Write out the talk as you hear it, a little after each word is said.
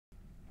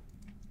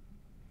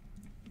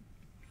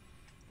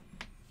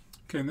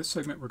Okay, in this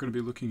segment we're going to be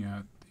looking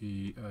at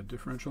the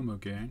differential mode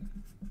gain,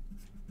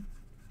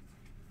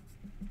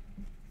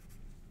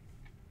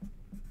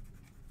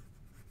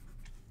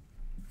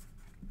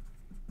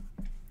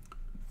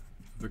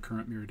 of the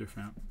current mirror diff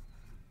amp.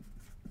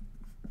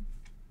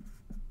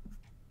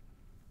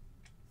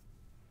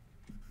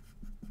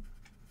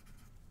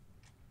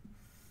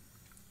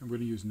 I'm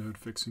going to use node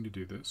fixing to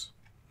do this.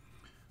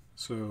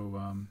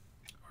 So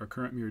our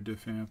current mirror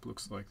diff amp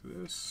looks like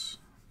this.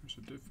 There's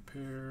a diff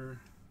pair.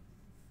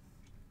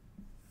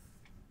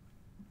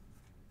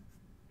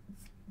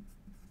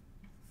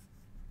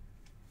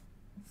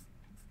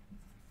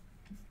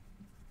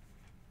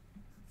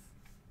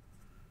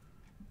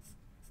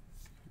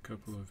 A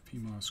couple of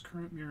PMOS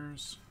current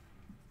mirrors.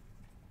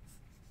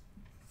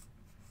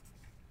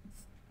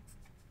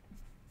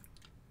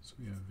 So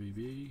we have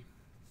VB,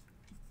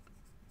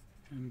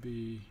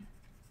 MB,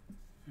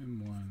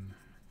 M1,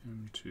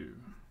 M2. And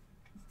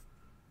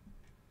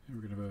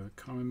we're going to have a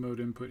common mode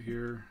input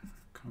here,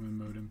 common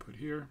mode input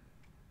here,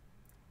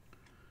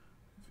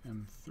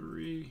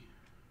 M3,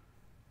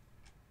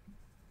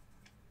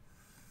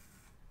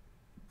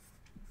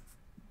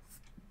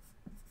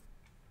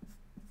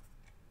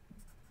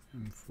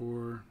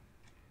 M4,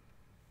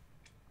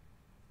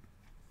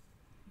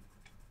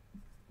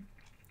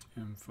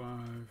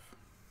 M5,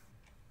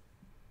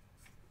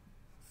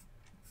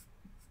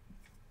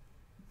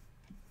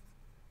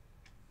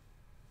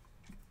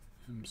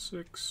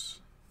 M6,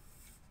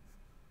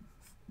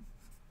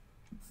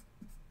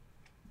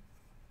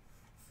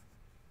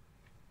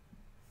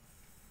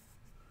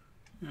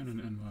 and an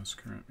NMOS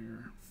current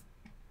mirror,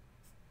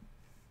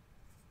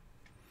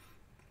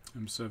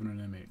 M7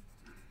 and M8.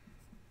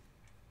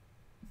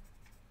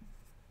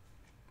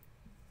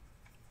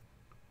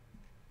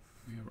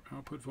 We have our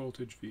output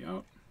voltage V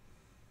out.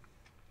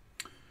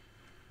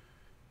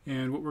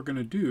 And what we're going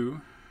to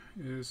do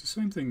is the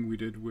same thing we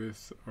did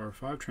with our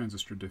 5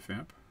 transistor diff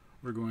amp.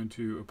 We're going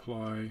to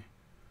apply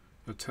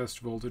a test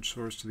voltage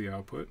source to the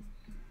output,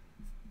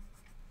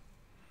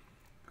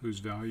 whose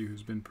value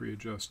has been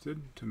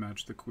pre-adjusted to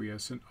match the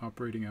quiescent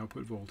operating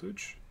output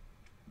voltage.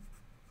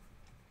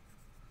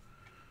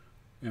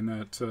 And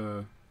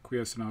that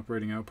quiescent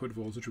operating output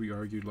voltage we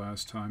argued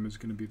last time is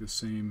going to be the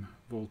same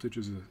voltage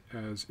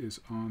as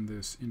is on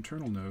this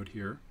internal node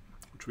here,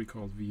 which we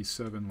called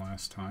V7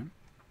 last time.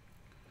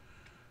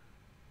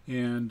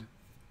 And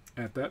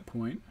at that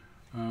point,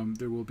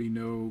 there will be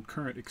no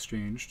current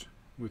exchanged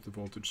with the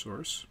voltage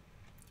source.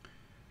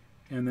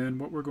 And then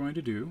what we're going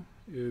to do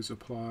is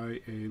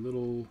apply a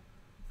little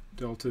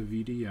delta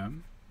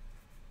VDM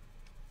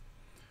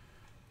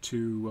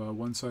to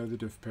one side of the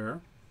diff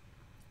pair,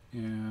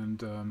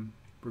 and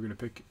we're going to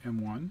pick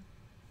M1,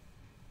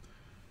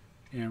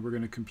 and we're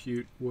going to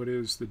compute what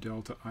is the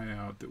delta I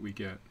out that we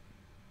get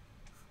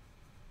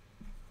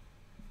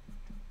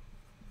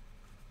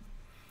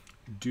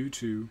due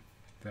to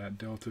that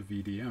delta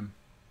VDM.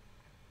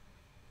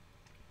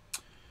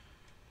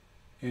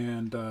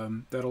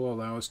 And that'll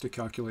allow us to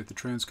calculate the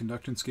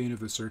transconductance gain of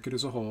the circuit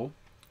as a whole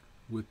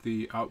with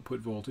the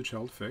output voltage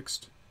held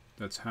fixed.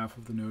 That's half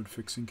of the node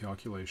fixing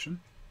calculation.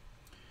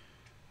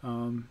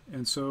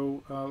 And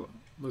so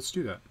let's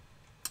do that.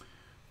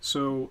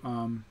 So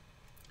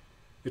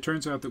it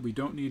turns out that we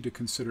don't need to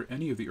consider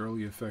any of the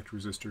early effect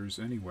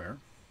resistors anywhere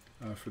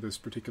for this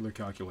particular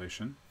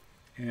calculation.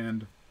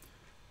 And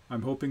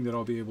I'm hoping that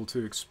I'll be able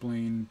to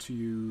explain to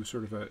you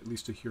sort of at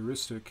least a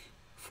heuristic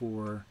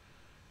for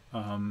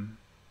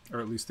or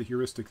at least the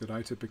heuristic that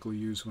I typically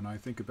use when I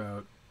think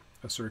about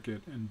a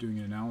circuit and doing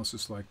an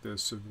analysis like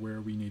this of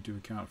where we need to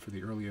account for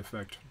the early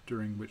effect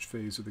during which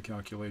phase of the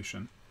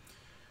calculation.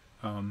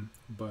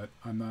 But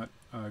I'm not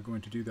going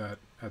to do that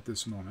at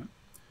this moment.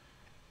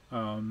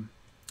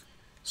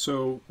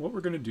 So what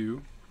we're going to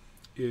do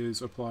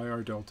is apply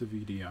our delta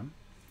VDM,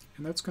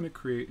 and that's going to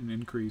create an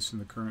increase in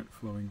the current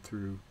flowing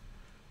through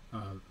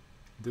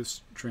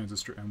this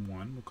transistor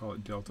M1. We'll call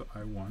it delta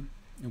I1,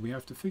 and we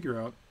have to figure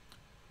out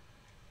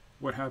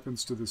what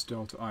happens to this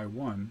delta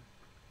I1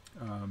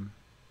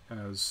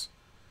 as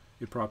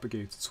it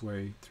propagates its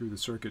way through the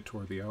circuit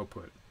toward the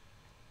output.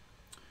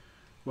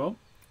 Well,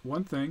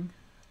 one thing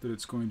that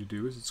it's going to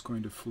do is it's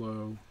going to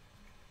flow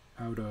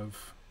out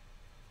of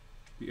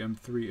the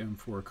M3,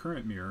 M4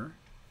 current mirror.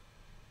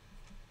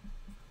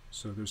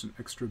 So there's an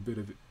extra bit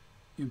of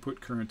input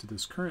current to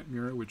this current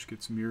mirror, which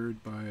gets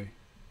mirrored by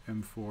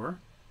M4.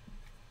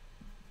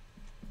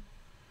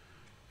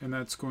 And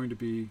that's going to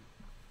be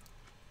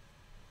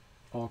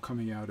all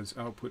coming out as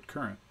output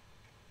current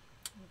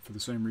for the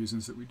same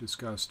reasons that we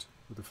discussed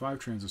with the 5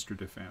 transistor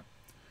diff amp.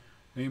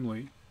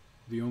 Namely,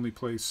 the only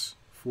place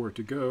for it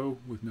to go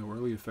with no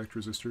early effect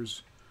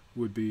resistors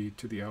would be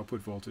to the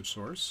output voltage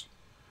source.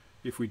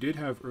 If we did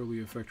have early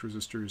effect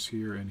resistors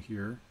here and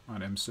here on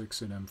M6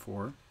 and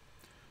M4,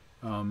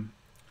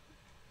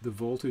 the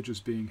voltage is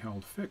being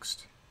held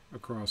fixed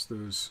across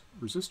those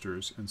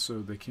resistors, and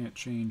so they can't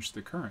change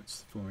the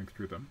currents flowing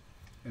through them.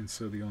 And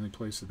so the only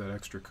place that that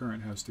extra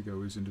current has to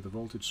go is into the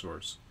voltage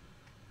source.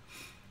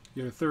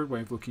 Yet a third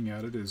way of looking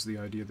at it is the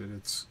idea that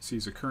it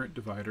sees a current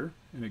divider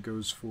and it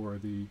goes for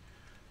the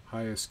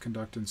highest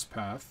conductance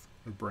path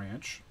or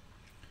branch,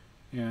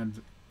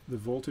 and the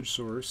voltage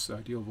source, the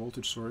ideal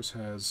voltage source,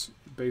 has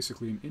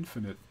basically an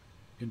infinite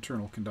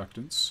internal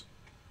conductance,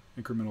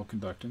 incremental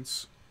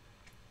conductance,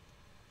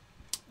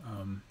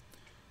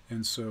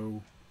 and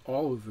so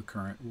all of the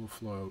current will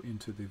flow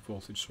into the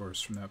voltage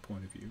source from that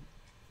point of view.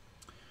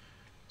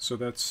 So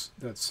that's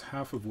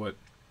half of what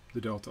the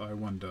delta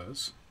I1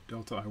 does.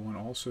 Delta I1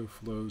 also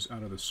flows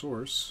out of the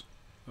source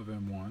of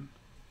M1,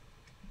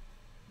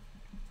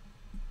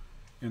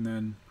 and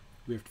then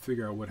we have to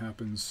figure out what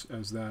happens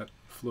as that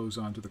flows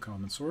onto the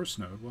common source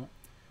node. Well,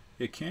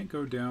 it can't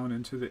go down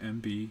into the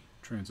MB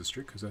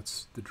transistor because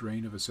that's the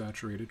drain of a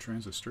saturated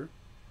transistor,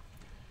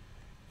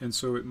 and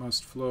so it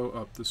must flow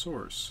up the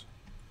source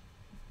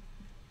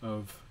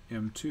of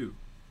M2.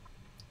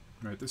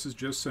 Right? This is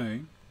just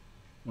saying,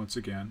 once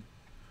again,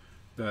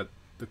 that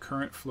the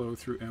current flow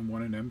through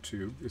M1 and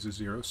M2 is a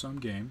zero-sum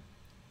game.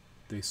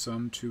 They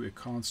sum to a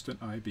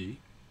constant IB,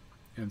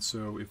 and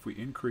so if we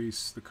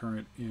increase the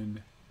current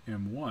in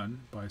M1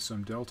 by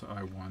some delta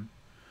I1,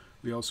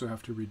 we also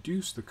have to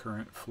reduce the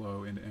current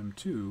flow in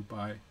M2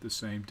 by the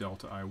same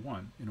delta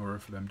I1 in order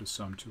for them to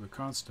sum to a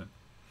constant.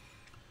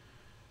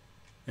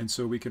 And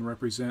so we can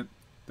represent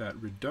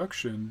that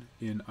reduction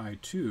in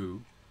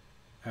I2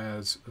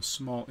 as a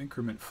small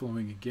increment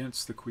flowing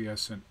against the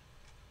quiescent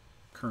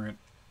current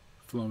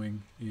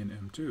flowing in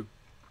M2.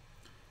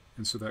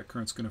 And so that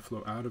current's going to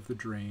flow out of the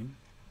drain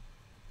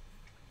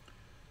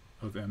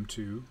of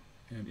M2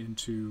 and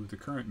into the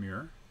current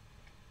mirror,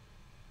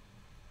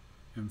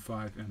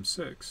 M5,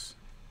 M6.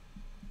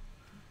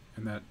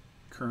 And that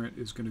current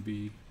is going to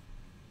be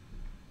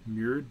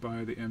mirrored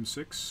by the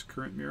M6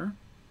 current mirror,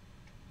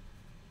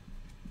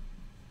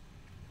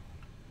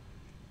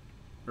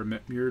 or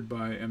mirrored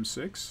by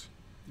M6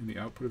 in the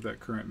output of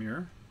that current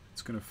mirror.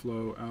 It's going to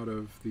flow out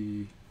of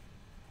the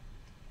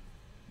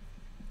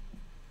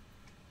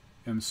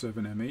M7,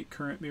 M8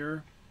 current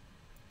mirror,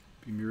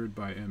 be mirrored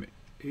by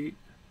M8,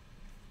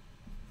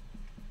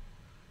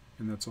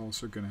 and that's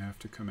also going to have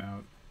to come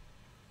out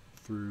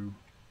through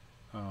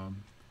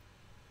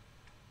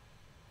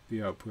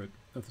the output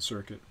of the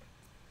circuit.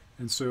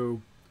 And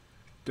so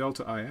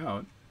delta I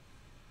out,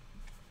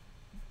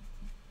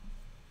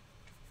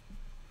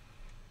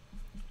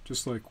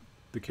 just like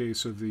the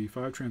case of the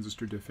 5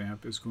 transistor diff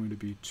amp, is going to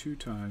be 2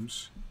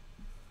 times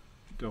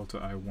delta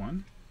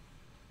I1.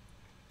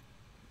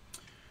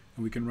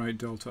 And we can write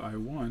delta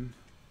I1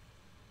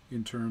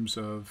 in terms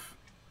of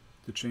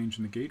the change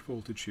in the gate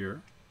voltage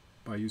here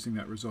by using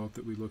that result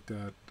that we looked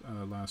at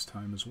last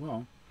time as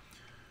well,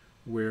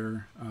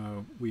 where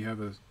we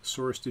have a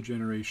source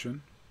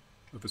degeneration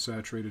of a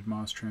saturated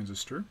MOS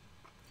transistor,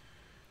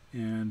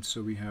 and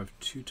so we have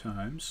 2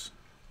 times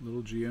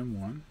little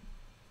gm1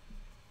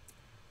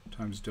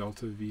 times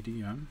delta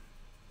VDM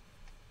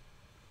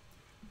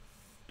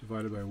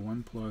divided by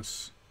 1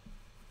 plus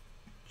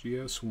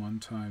GS1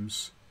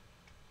 times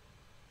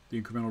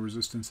the incremental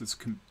resistance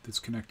that's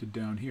connected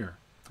down here,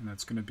 and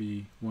that's going to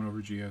be 1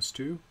 over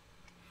GS2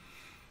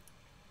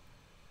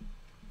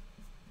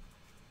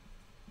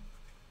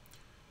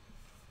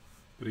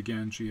 but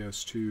again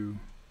GS2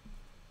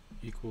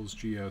 equals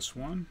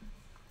GS1,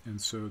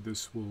 and so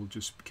this will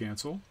just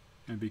cancel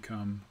and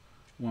become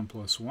 1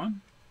 plus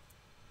 1.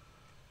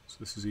 So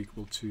this is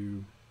equal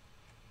to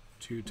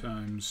 2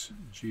 times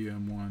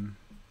GM1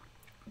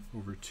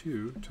 over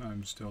 2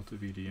 times delta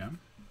VDM.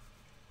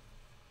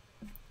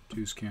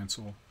 2's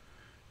cancel,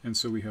 and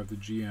so we have the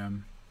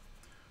GM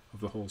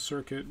of the whole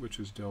circuit, which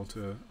is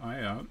delta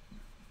I out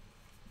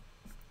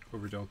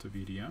over delta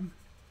VDM,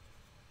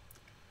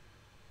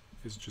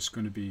 is just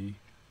going to be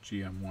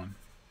GM1.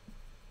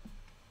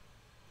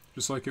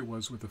 Just like it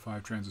was with the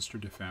 5 transistor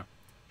diff amp.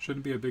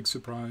 Shouldn't be a big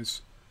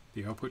surprise.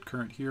 The output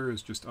current here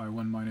is just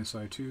I1 minus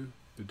I2,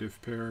 the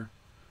diff pair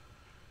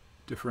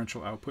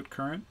differential output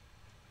current.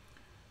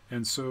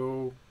 And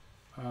so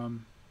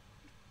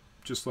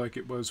just like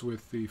it was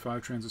with the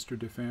 5 transistor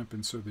diff amp,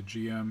 and so the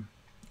GM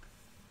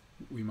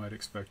we might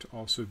expect to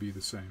also be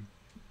the same.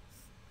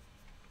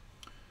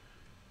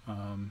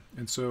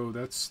 And so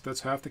that's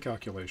half the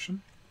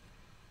calculation.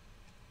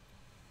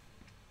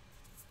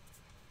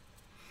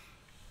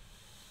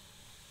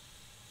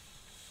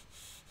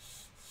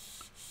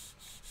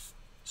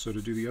 So to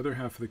do the other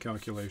half of the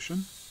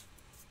calculation,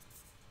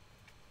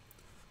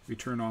 we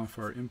turn off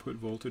our input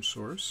voltage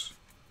source,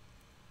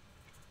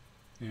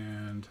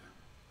 and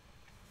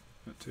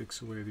that takes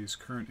away these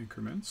current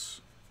increments.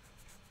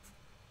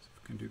 So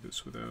we can do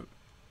this without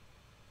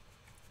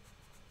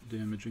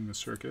damaging the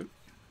circuit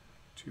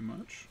too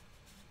much.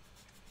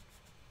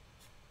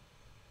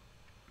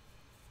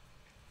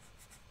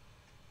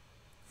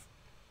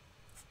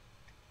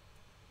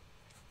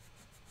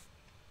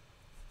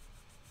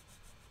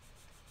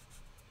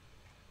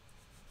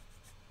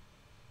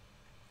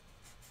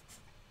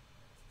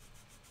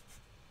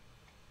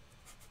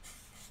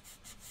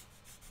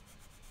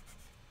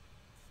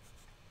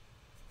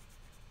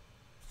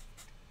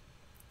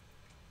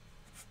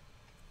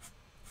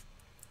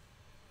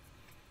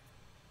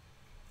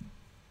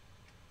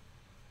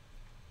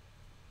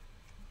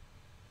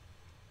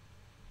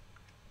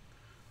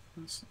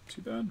 That's not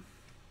too bad.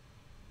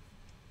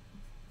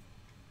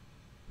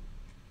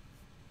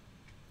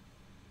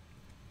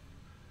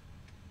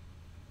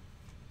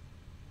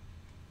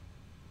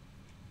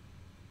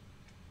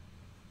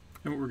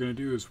 And what we're going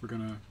to do is we're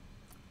going to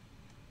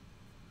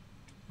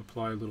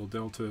apply a little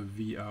delta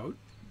V out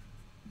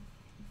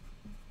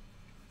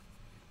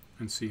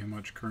and see how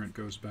much current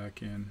goes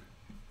back in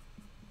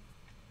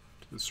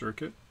to the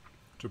circuit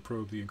to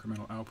probe the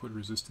incremental output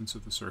resistance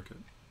of the circuit.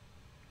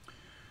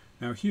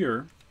 Now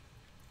here,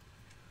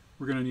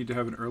 we're going to need to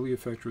have an early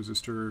effect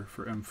resistor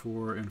for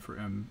M4 and for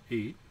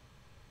M8,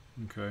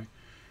 okay?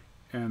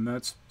 And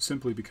that's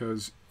simply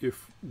because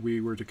if we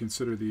were to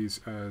consider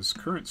these as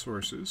current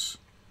sources,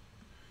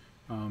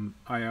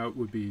 I out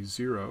would be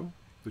 0.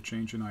 The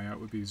change in I out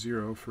would be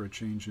 0 for a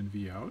change in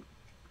V out.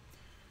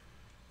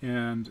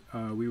 And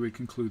we would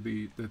conclude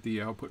that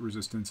the output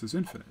resistance is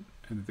infinite,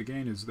 and that the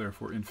gain is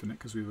therefore infinite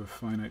because we have a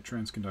finite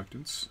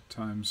transconductance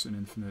times an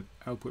infinite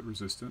output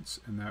resistance,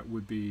 and that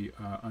would be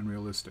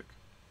unrealistic.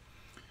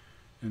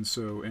 And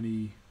so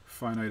any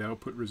finite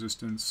output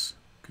resistance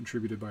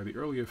contributed by the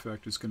early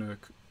effect is going to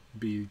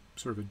be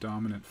sort of a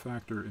dominant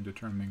factor in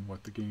determining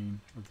what the gain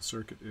of the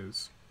circuit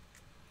is.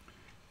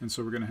 And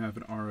so we're going to have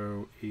an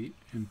RO8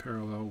 in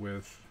parallel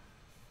with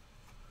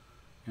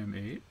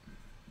M8.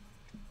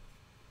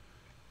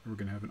 We're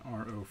going to have an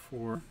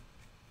RO4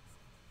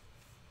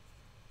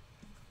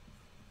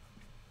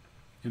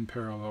 in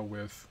parallel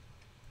with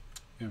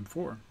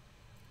M4.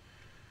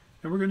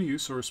 And we're going to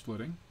use source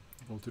splitting,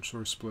 voltage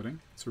source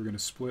splitting. So we're going to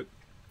split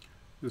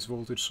this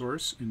voltage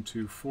source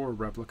into 4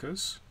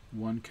 replicas,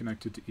 one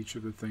connected to each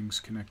of the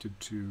things connected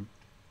to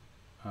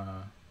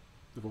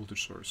the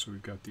voltage source. So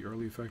we've got the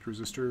early effect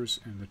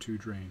resistors and the 2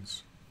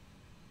 drains.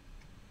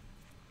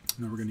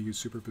 Now we're going to use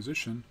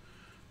superposition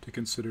to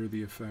consider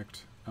the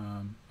effect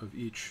of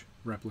each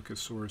replica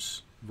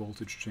source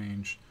voltage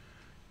change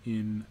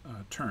in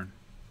turn.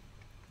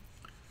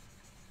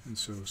 And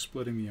so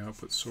splitting the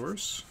output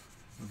source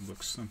would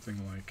look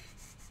something like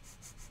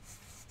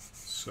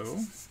so.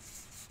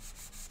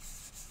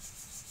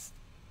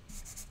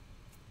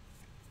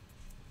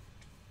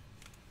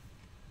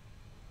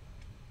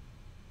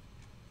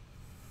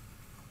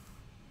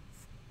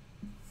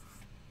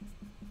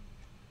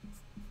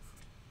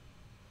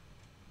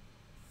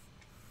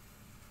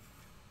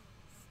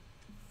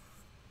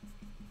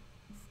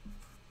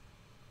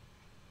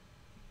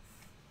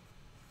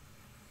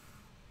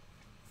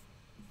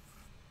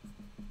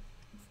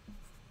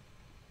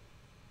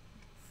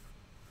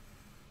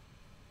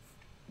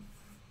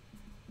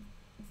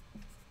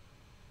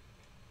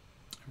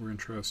 We're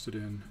interested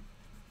in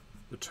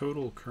the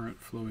total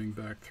current flowing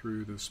back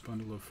through this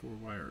bundle of 4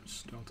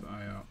 wires, delta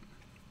I out.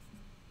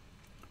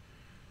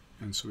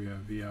 And so we have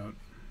V out,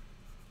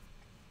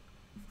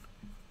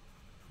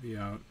 V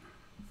out,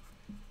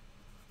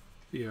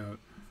 V out,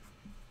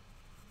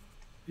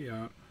 V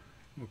out.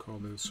 We'll call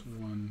this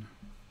 1,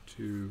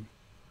 2,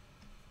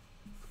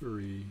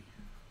 3,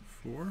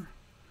 4.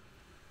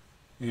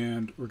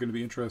 And we're going to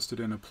be interested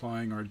in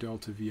applying our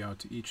delta V out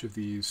to each of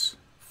these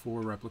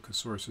 4 replica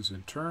sources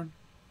in turn,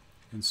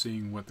 and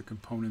seeing what the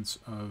components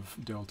of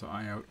delta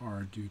I out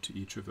are due to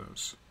each of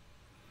those.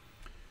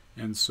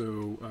 And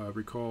so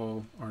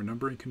recall our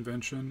numbering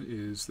convention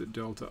is that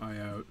delta I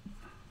out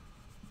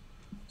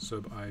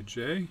sub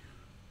ij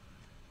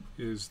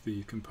is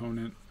the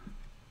component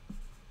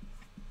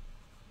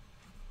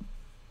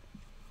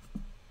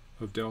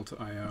of delta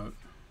I out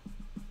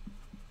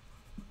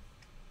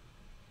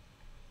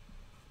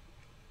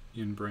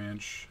in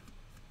branch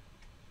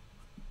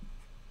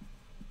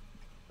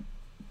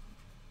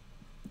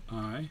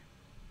I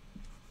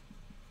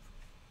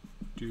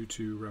due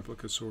to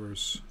replica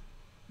source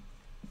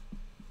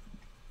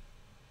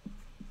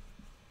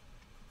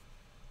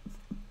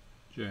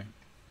J.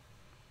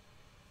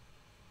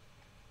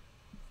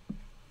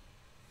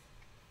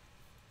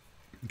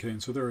 Okay,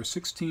 and so there are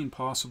 16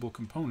 possible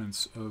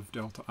components of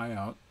delta I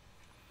out.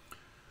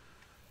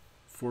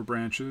 4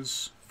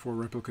 branches, 4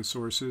 replica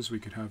sources. We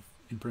could have,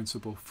 in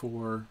principle,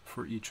 4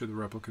 for each of the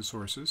replica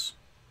sources.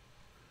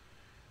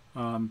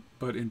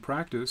 But in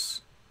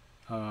practice,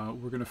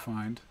 we're going to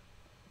find,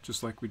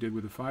 just like we did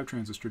with the 5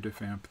 transistor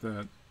diff amp,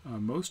 that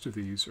most of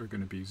these are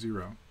going to be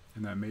 0.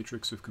 And that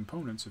matrix of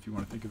components, if you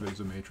want to think of it as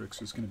a matrix,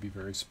 is going to be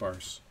very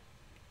sparse.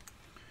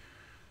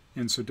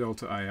 And so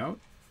delta I out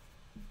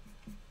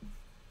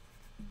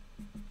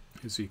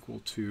is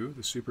equal to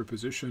the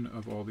superposition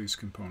of all these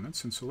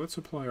components. And so let's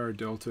apply our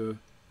delta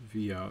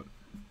V out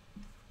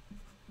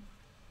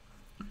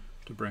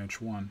to branch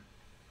 1.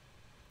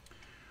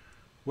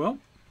 Well,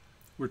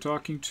 we're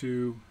talking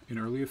to an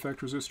early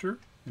effect resistor,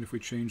 and if we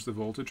change the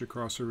voltage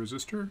across a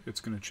resistor, it's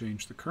going to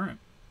change the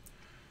current.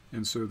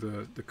 And so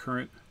the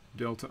current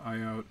delta I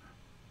out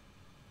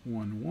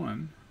 1,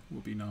 1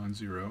 will be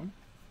non-zero.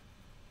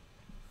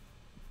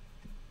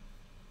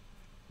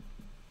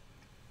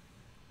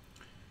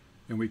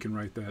 And we can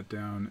write that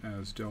down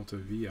as delta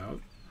V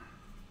out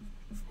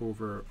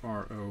over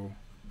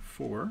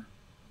RO4.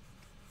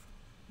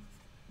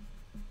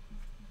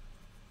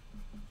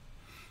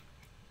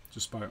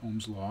 just by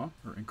Ohm's law,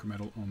 or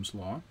incremental Ohm's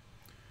law.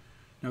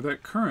 Now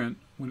that current,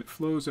 when it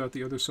flows out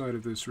the other side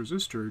of this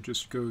resistor,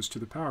 just goes to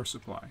the power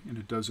supply, and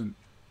it doesn't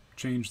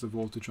change the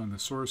voltage on the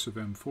source of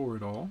M4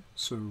 at all,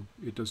 so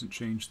it doesn't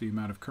change the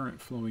amount of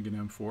current flowing in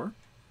M4.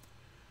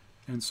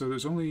 And so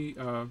there's only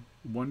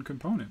one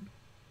component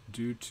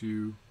due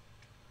to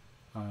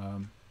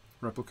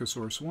replica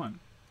source 1,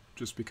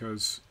 just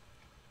because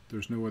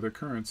there's no other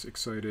currents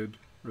excited,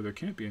 or there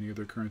can't be any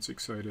other currents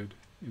excited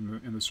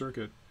in the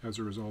circuit as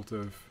a result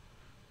of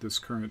this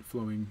current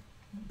flowing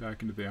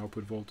back into the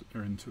output voltage,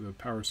 or into the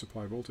power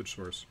supply voltage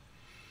source.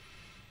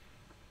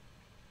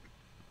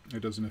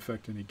 It doesn't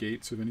affect any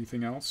gates of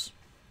anything else.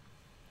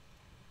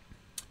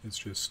 It's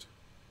just,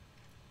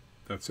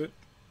 that's it.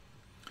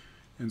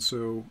 And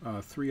so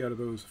 3 out of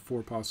those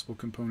 4 possible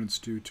components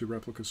due to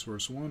replica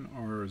source 1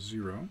 are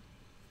 0.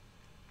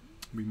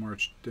 We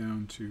march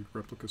down to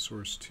replica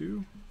source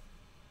 2.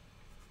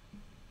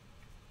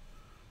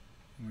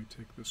 And we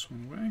take this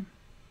one away.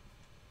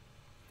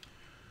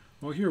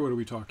 Well, here what are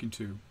we talking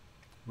to?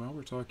 Well,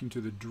 we're talking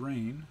to the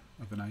drain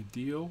of an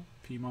ideal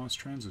PMOS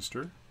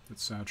transistor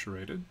that's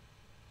saturated.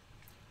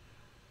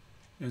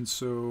 And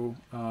so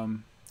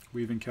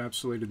we've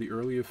encapsulated the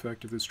early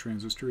effect of this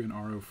transistor in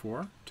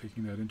RO4,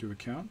 taking that into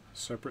account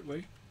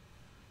separately.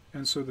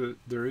 And so that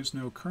there is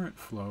no current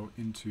flow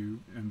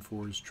into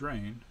M4's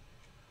drain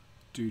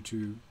due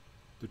to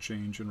the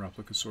change in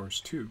replica source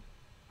 2.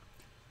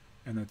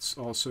 And that's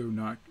also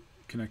not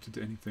connected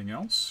to anything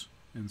else,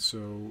 and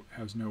so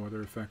has no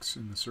other effects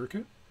in the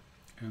circuit.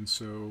 And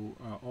so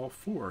all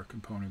 4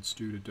 components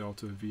due to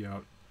delta V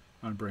out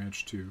on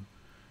branch 2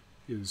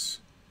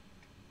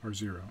 are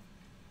 0.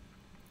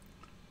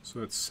 So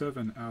that's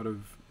 7 out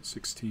of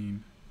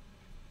 16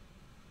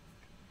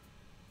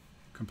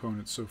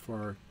 components so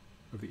far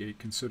of the 8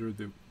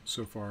 considered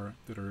so far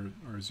that are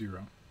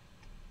 0.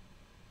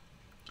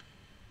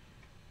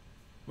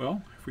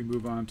 Well, if we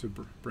move on to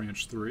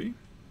branch 3,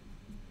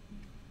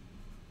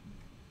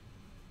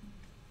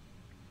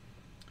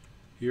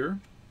 here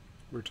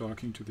we're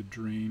talking to the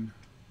drain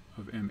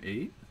of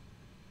M8,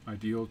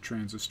 ideal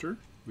transistor.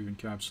 We've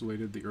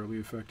encapsulated the early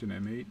effect in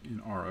M8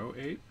 in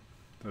RO8.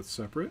 That's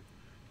separate.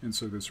 And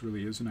so this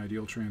really is an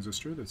ideal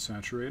transistor that's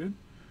saturated.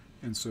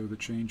 And so the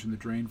change in the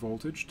drain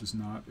voltage does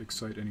not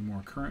excite any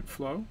more current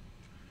flow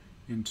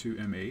into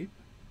M8.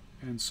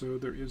 And so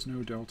there is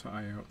no delta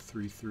I out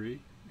 3,3,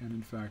 and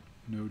in fact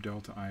no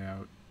delta I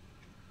out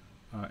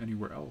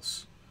anywhere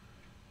else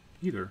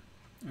either.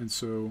 And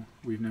so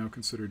we've now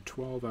considered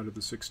 12 out of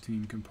the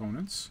 16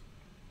 components,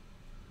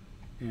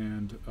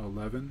 and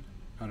 11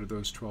 out of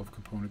those 12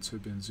 components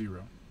have been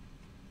 0.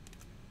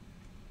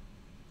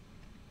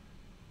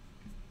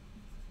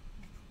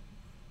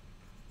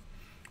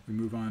 We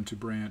move on to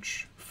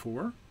branch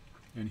 4,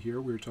 and here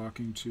we're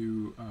talking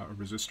to a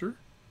resistor.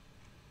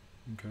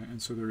 Okay,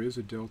 and so there is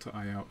a delta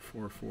I out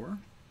 4,4.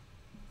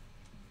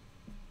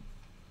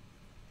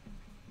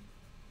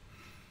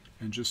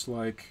 And just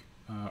like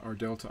our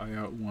delta I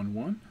out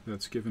 1,1,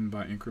 that's given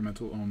by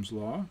incremental Ohm's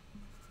law,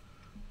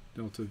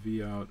 delta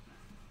V out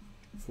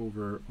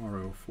over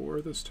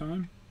RO4 this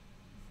time.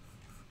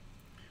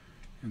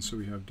 And so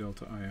we have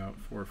delta I out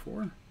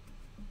 4,4.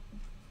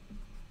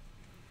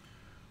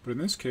 But in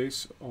this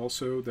case,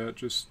 also that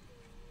just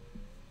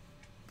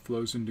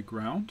flows into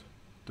ground,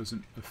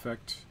 doesn't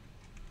affect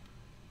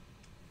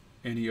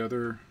any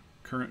other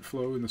current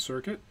flow in the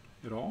circuit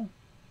at all,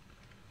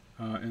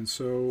 and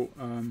so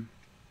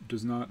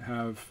does not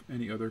have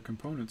any other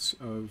components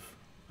of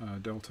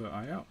delta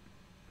I out,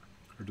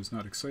 or does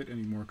not excite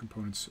any more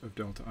components of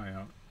delta I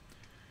out.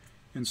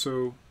 And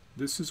so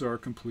this is our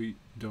complete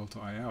delta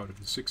I out.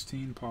 Of the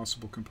 16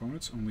 possible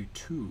components, only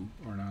 2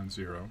 are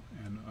non-zero,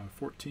 and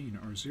 14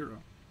 are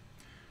 0.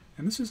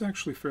 And this is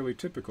actually fairly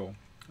typical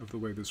of the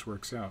way this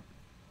works out.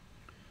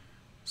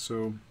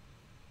 So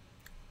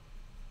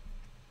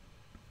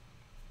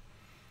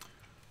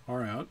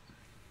R out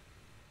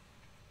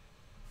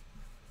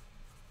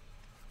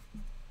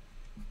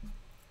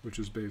which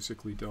is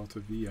basically delta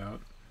V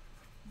out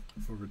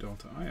over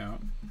delta I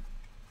out.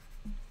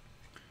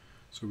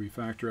 So we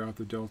factor out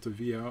the delta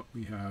V out,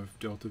 we have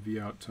delta V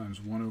out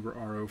times 1 over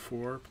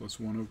RO4 plus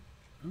 1 over,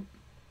 oh, it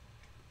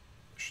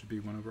should be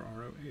 1 over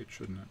RO8,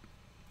 shouldn't it?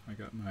 I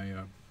got my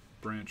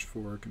branch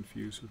 4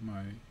 confused with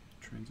my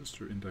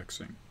transistor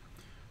indexing.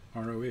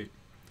 RO8.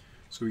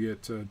 So we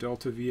get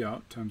delta V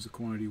out times the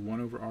quantity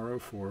 1 over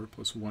RO4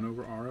 plus 1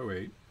 over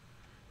RO8.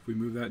 If we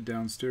move that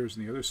downstairs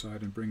on the other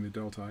side and bring the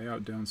delta I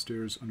out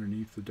downstairs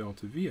underneath the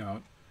delta V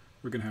out,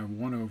 we're going to have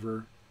 1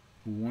 over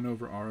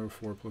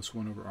RO4 plus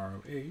 1 over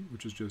RO8,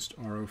 which is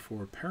just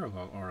RO4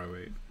 parallel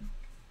RO8.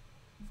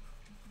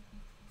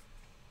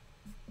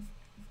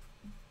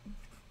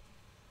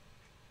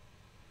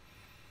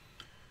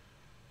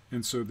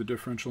 And so the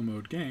differential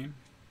mode gain,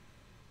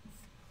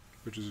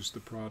 which is just the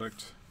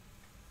product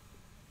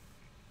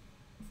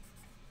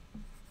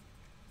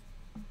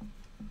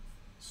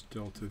it's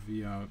delta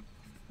V out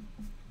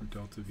or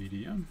delta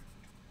VDM,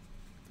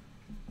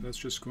 that's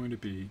just going to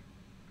be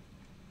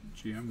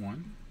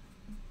GM1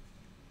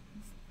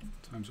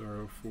 times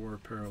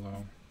R04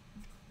 parallel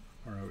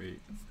R08.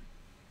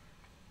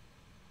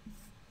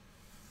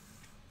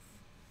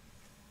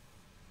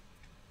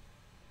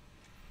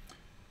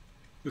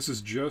 This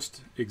is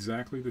just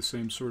exactly the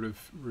same sort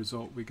of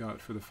result we got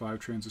for the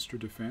 5-transistor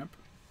diff amp.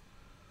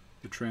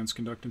 The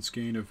transconductance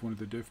gain of one of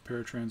the diff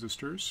pair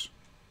transistors,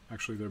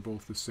 actually they're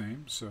both the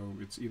same, so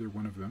it's either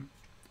one of them,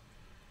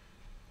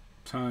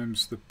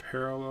 times the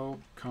parallel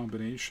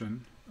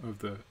combination of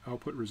the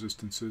output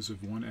resistances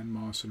of one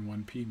NMOS and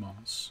one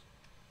PMOS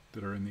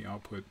that are in the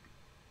output,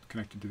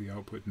 connected to the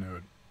output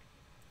node.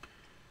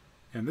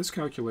 And this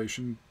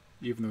calculation,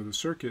 even though the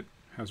circuit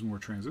has more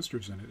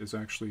transistors in it, is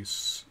actually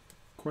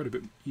quite a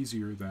bit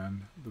easier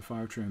than the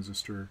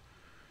 5-transistor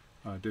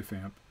diff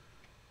amp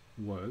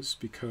was,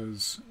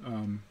 because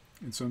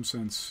in some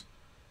sense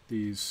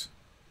these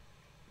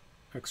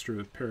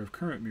extra pair of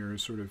current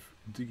mirrors sort of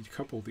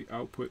decouple the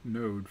output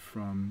node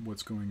from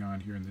what's going on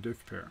here in the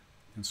diff pair.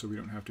 And so we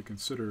don't have to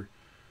consider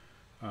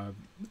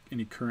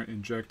any current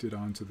injected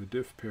onto the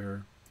diff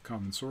pair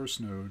common source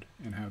node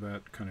and how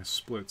that kind of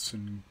splits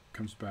and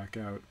comes back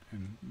out,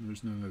 and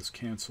there's none of this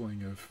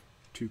canceling of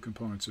two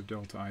components of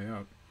delta I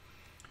out.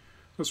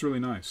 That's really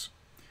nice.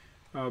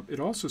 It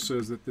also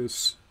says that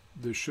this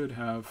should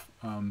have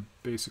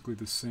basically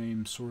the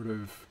same sort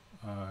of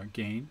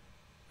gain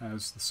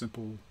as the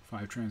simple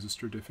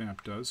 5-transistor diff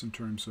amp does in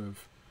terms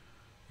of,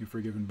 for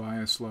a given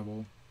bias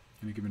level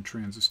and a given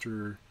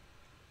transistor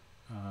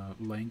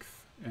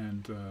length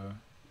and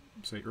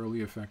say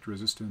early effect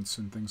resistance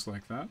and things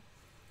like that,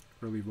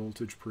 early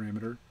voltage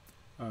parameter,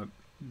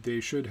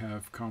 they should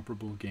have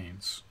comparable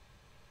gains.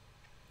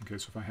 Okay,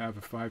 so if I have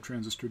a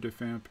 5-transistor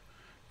diff amp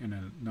and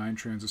a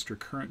 9-transistor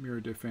current mirror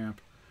diff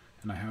amp,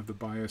 and I have the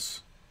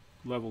bias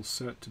level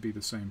set to be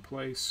the same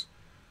place,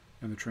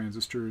 and the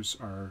transistors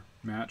are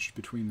matched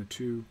between the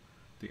two,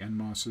 the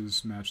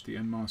NMOSs match the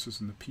NMOSs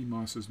and the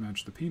PMOSs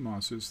match the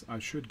PMOSs, I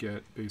should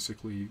get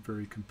basically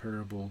very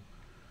comparable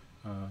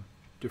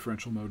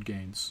differential mode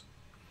gains,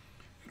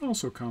 and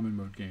also common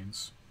mode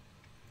gains.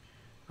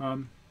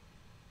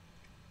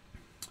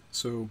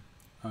 So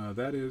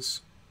that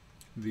is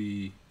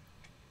the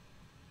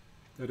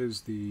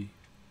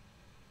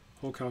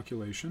whole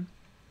calculation.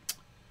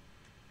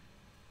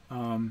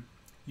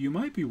 You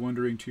might be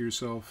wondering to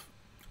yourself,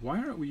 why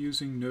aren't we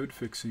using node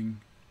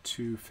fixing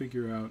to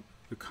figure out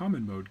the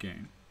common mode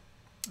gain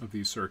of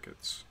these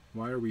circuits?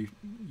 Why are we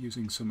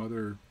using some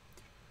other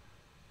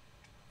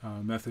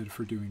method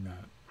for doing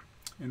that?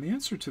 And the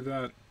answer to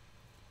that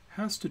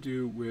has to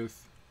do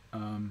with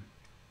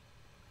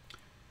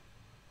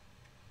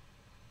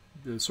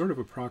the sort of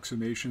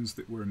approximations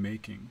that we're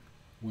making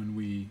when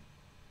we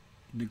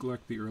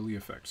neglect the early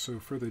effect. So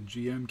for the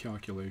GM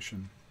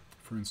calculation,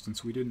 for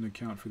instance, we didn't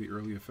account for the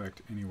early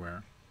effect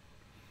anywhere.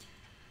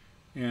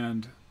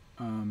 And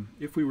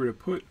if we were to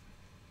put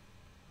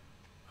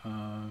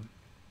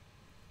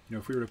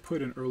if we were to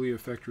put an early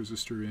effect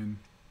resistor in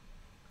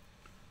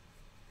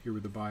here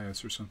with a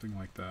bias or something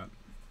like that,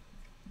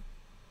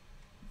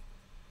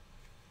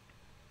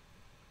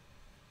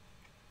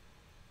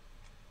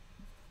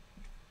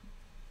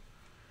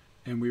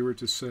 and we were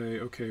to say,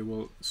 okay,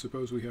 well,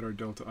 suppose we had our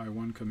delta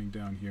I1 coming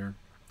down here.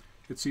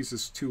 It sees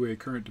this two-way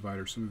current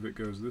divider. Some of it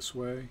goes this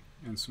way,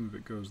 and some of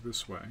it goes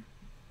this way.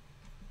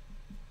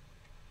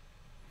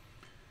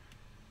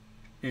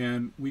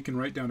 And we can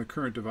write down a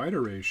current divider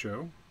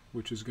ratio,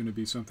 which is going to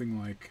be something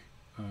like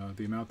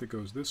the amount that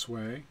goes this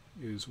way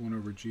is 1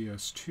 over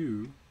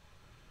GS2.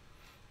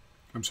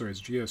 I'm sorry,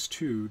 it's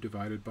GS2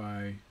 divided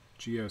by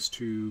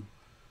GS2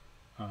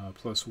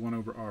 plus 1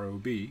 over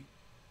ROB.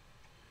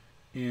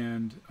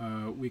 And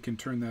we can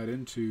turn that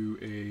into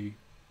a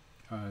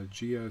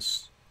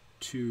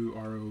GS2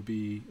 ROB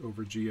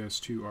over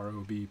GS2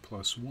 ROB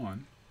plus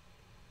 1.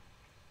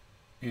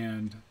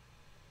 And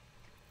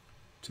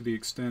to the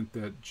extent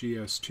that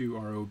GS2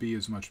 ROB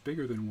is much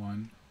bigger than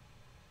 1,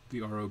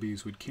 the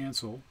ROBs would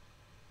cancel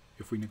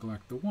if we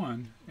neglect the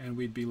 1, and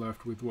we'd be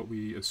left with what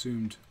we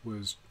assumed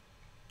was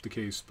the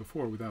case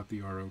before without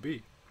the ROB.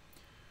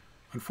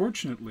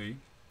 Unfortunately,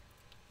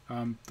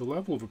 the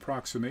level of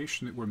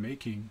approximation that we're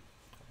making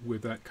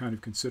with that kind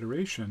of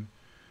consideration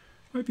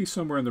might be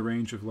somewhere in the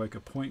range of like a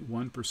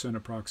 0.1%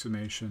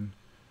 approximation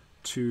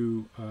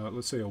to,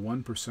 let's say, a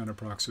 1%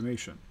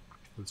 approximation.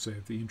 Let's say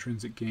if the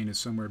intrinsic gain is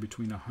somewhere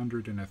between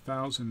 100 and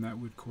 1,000, that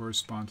would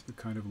correspond to the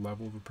kind of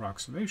level of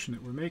approximation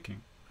that we're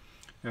making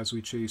as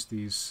we chase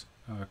these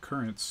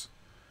current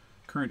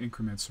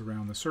increments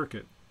around the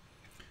circuit.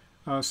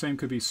 Same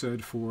could be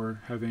said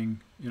for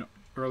having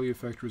early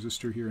effect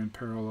resistor here in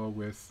parallel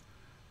with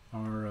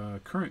our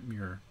current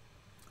mirror.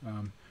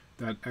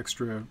 That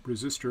extra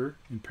resistor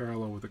in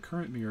parallel with the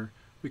current mirror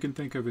we can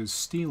think of as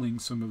stealing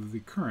some of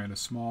the current, a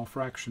small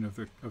fraction of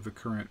the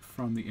current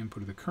from the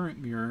input of the current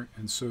mirror,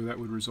 and so that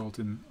would result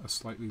in a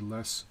slightly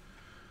less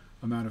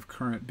amount of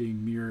current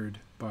being mirrored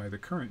by the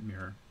current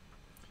mirror.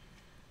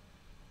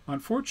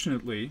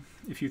 Unfortunately,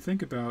 if you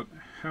think about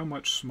how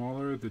much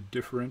smaller the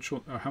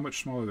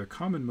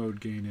common mode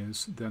gain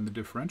is than the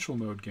differential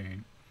mode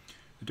gain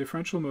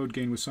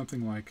was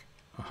something like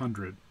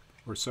 100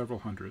 or several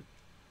hundred.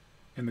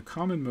 And the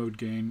common mode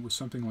gain was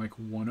something like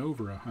 1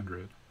 over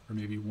 100, or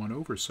maybe 1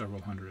 over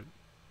several hundred.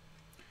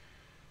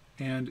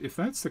 And if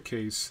that's the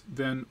case,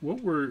 then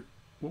what we're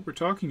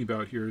talking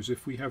about here is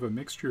if we have a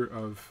mixture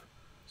of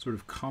sort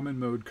of common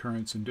mode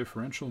currents and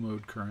differential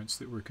mode currents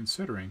that we're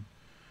considering,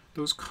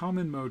 those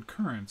common mode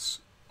currents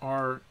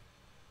are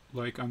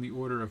like on the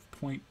order of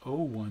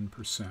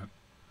 0.01%,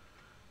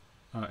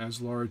 as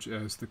large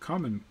as the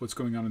what's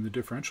going on in the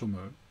differential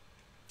mode.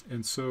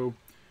 And so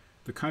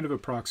the kind of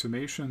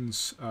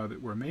approximations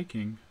that we're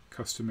making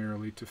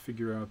customarily to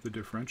figure out the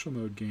differential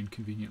mode gain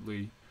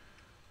conveniently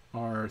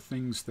are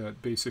things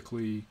that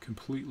basically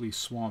completely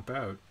swamp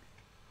out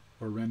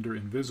or render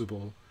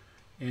invisible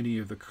any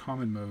of the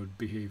common mode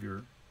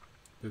behavior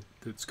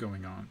that's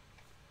going on.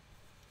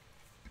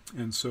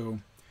 And so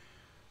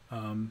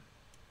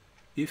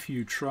if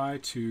you try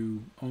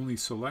to only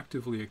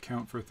selectively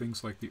account for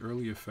things like the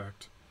early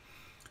effect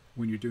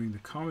when you're doing the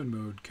common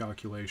mode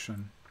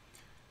calculation,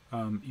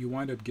 you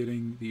wind up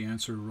getting the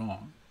answer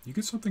wrong. You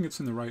get something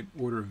that's in the right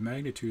order of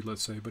magnitude,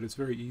 let's say, but it's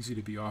very easy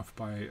to be off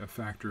by a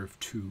factor of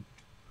 2,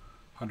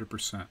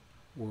 100%,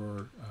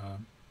 or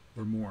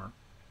more.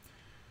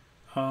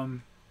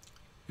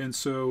 And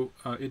so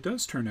it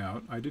does turn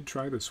out, I did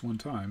try this one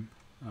time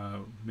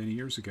many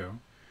years ago,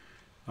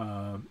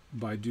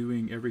 by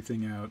doing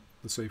everything out,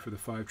 let's say for the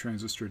 5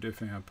 transistor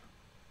diff amp,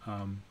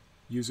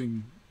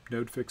 using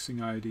node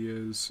fixing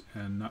ideas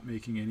and not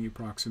making any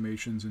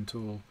approximations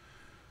until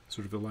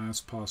sort of the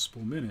last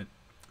possible minute,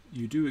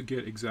 you do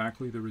get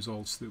exactly the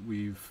results that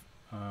we've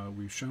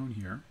shown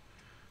here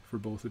for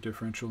both the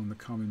differential and the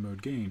common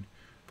mode gain.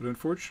 But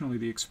unfortunately,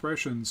 the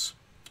expressions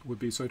would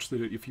be such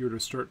that if you were to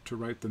start to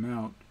write them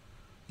out,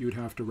 you would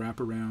have to wrap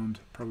around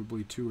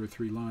probably 2 or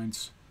 3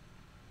 lines,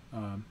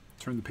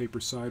 turn the paper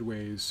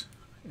sideways,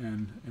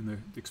 and the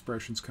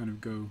expressions kind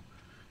of go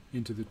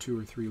into the 2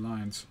 or 3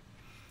 lines.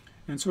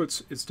 And so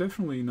it's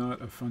definitely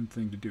not a fun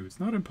thing to do. It's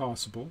not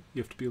impossible.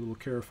 You have to be a little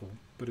careful,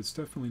 but it's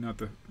definitely not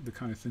the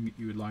kind of thing that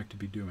you would like to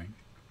be doing.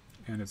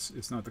 And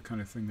it's not the kind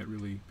of thing that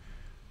really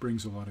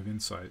brings a lot of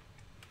insight.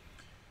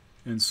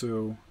 And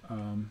so,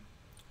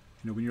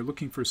 when you're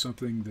looking for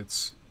something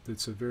that's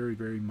a very,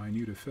 very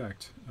minute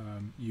effect,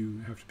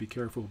 you have to be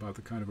careful about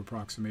the kind of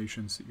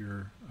approximations that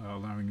you're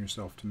allowing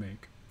yourself to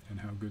make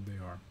and how good they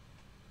are.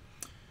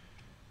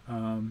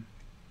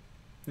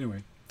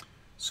 Anyway,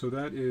 so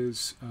that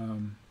is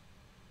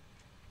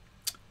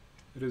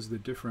the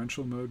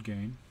differential mode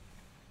gain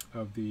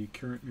of the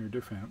current mirror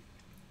diff amp.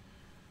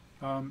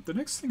 The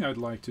next thing I'd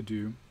like to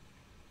do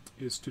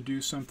is to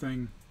do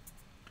something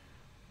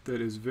that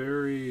is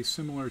very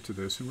similar to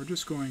this, and we're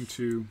just going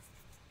to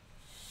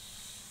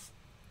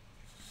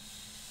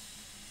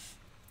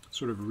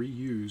sort of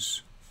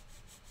reuse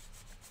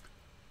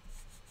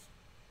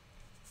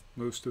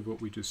most of what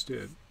we just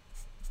did.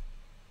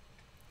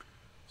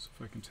 So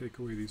if I can take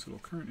away these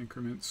little current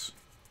increments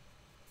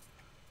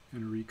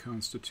and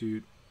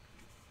reconstitute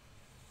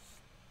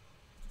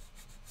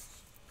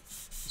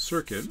the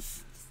circuit,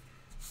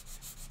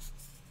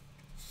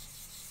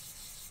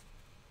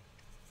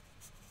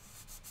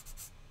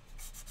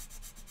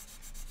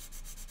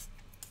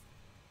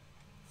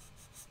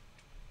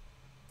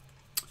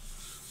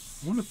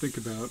 I want to think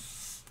about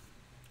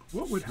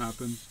what would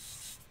happen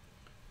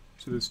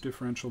to this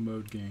differential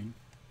mode gain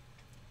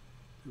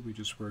that we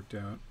just worked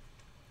out.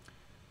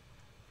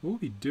 What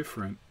would be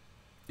different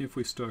if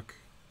we stuck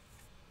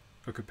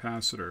a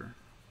capacitor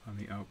on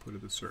the output of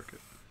the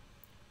circuit?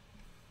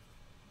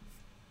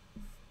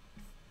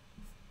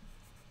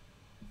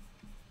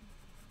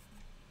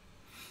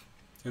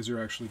 As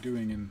you're actually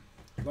doing in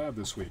lab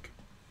this week.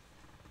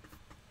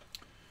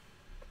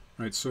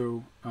 All right,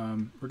 so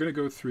we're going to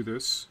go through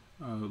this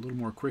a little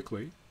more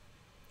quickly,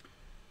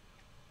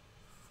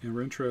 and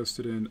we're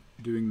interested in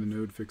doing the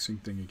node fixing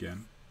thing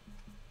again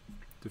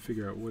to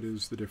figure out what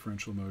is the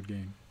differential mode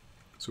gain.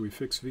 So we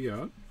fix V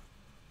out,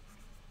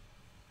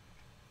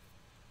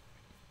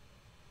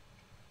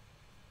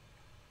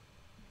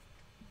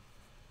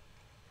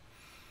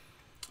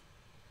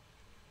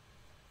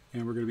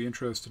 and we're going to be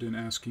interested in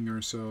asking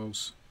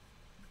ourselves,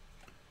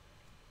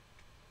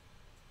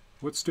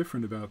 what's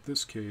different about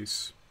this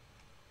case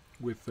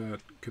with that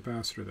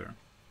capacitor there?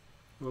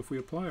 Well, if we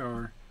apply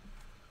our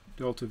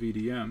delta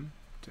VDM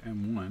to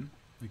M1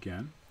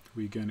 again,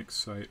 we again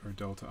excite our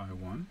delta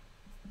I1,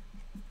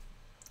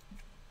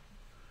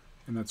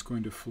 and that's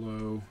going to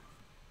flow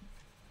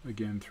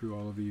again through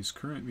all of these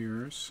current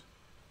mirrors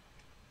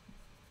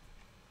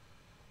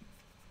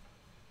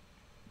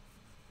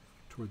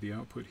toward the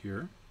output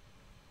here.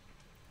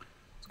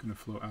 It's going to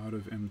flow out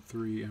of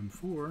M3,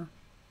 M4,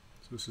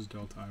 so this is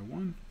delta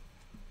I1,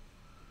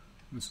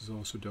 this is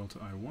also delta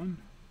I1.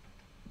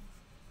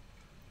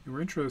 And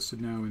we're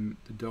interested now in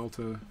the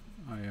delta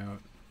I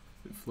out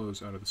that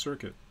flows out of the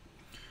circuit.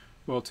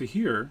 Well, to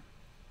here,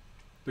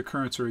 the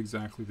currents are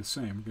exactly the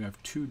same. We're going to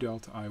have 2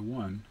 delta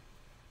I1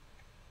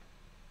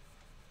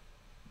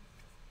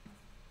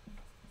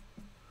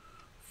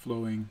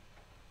 flowing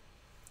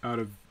out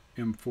of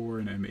M4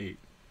 and M8,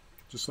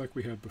 just like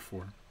we had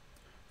before.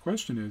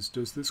 question is,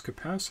 does this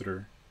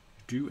capacitor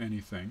do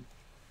anything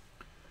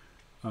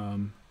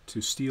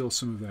to steal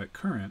some of that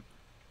current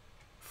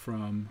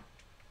from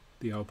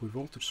the output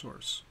voltage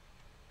source?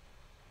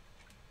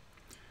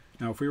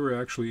 Now, if we were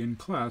actually in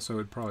class, I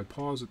would probably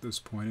pause at this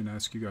point and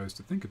ask you guys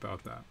to think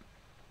about that.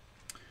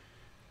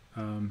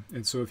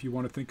 And so if you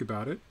want to think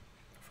about it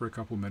for a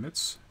couple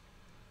minutes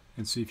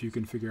and see if you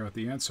can figure out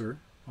the answer,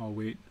 I'll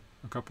wait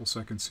a couple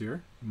seconds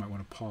here. You might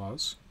want to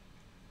pause.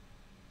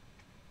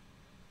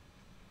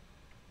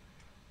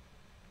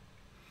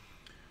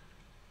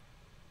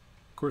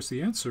 Of course,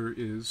 the answer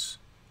is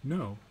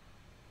no,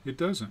 it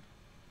doesn't.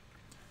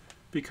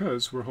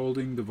 Because we're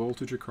holding the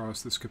voltage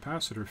across this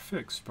capacitor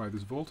fixed by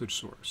this voltage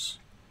source.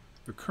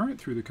 The current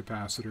through the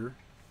capacitor,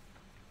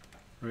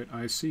 right,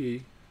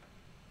 IC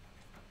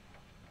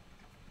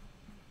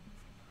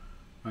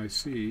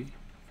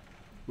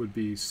would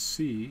be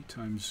C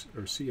times,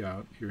 or C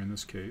out here in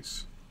this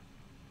case,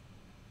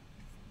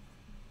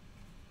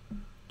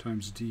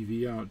 times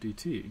dV out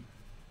dt.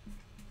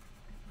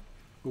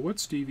 But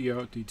what's dV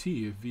out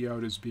dt if V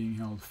out is being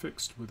held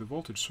fixed with a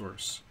voltage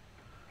source?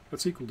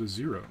 That's equal to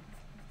 0.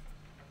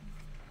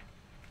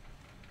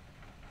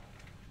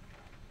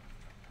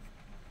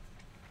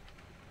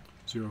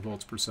 Zero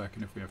volts per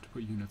second if we have to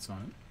put units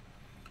on it.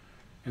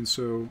 And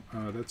so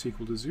that's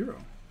equal to 0.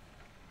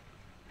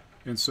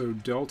 And so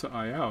delta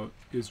I out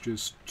is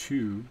just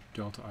 2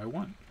 delta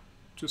I1,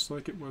 just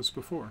like it was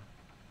before.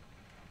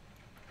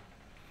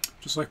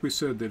 Just like we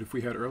said that if we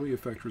had early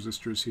effect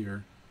resistors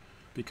here,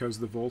 because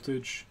the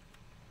voltage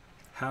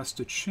has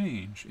to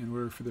change in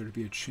order for there to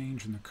be a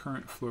change in the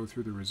current flow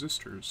through the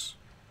resistors,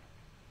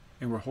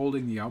 and we're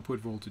holding the output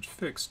voltage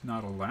fixed,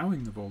 not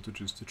allowing the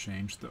voltages to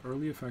change, the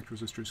early effect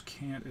resistors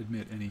can't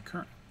admit any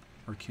current,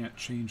 or can't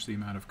change the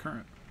amount of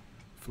current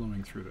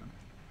flowing through them.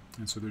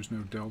 And so there's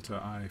no delta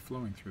I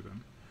flowing through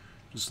them.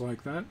 Just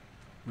like that,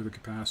 with a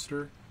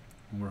capacitor,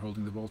 when we're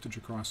holding the voltage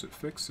across it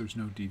fixed, there's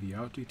no dV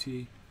out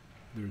dt,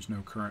 there's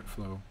no current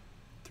flow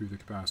through the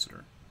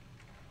capacitor.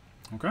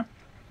 Okay?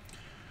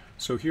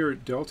 So here,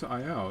 delta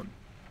I out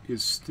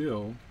is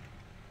still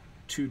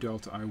 2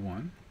 delta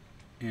I1,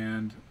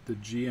 and the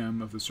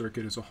GM of the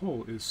circuit as a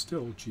whole is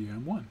still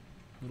GM1,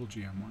 little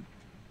GM1.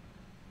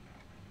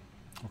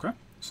 Okay?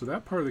 So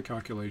that part of the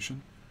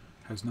calculation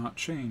has not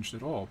changed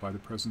at all by the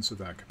presence of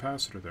that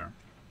capacitor there.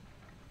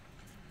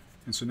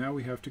 And so now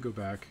we have to go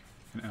back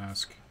and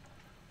ask,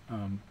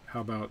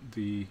 how about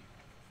the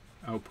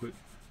output,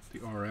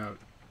 the R out,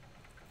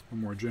 or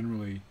more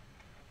generally,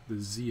 the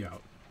Z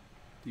out,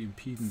 the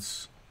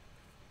impedance,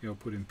 the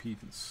output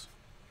impedance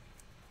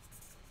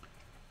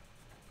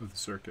of the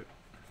circuit.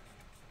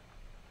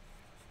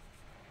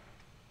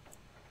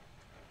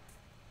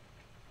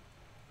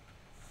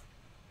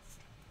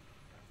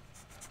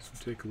 So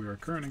take away our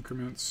current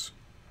increments.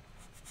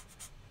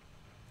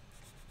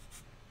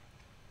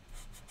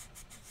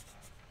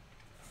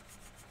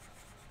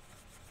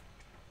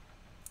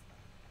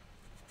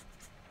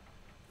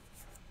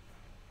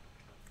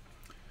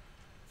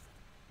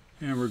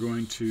 And we're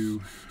going to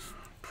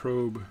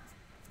probe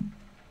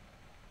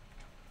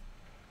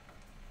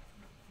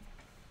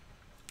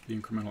the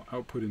incremental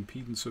output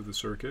impedance of the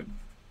circuit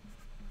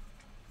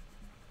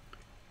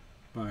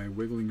by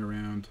wiggling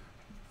around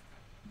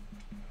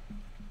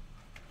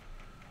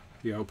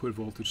the output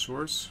voltage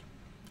source.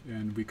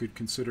 And we could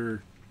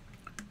consider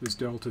this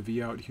delta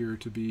V out here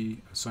to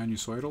be a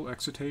sinusoidal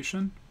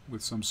excitation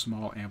with some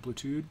small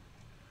amplitude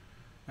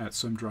at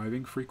some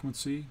driving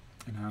frequency,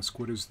 and ask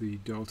what is the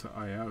delta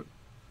I out,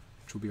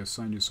 which will be a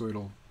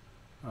sinusoidal,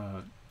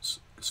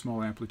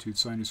 small amplitude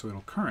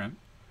sinusoidal current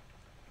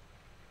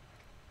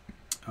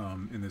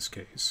in this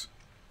case.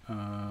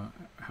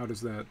 How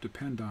does that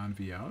depend on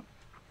V out?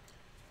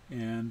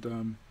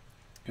 And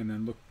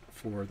then look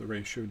for the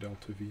ratio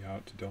delta V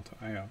out to delta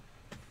I out.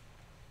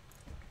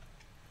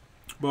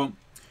 Well,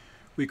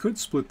 we could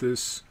split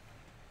this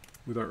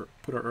with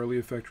put our early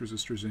effect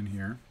resistors in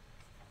here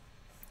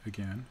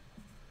again,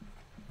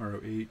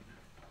 RO8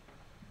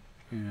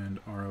 and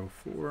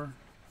RO4,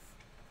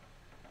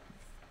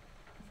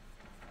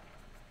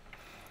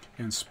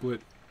 and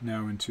split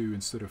now into,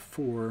 instead of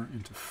 4,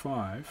 into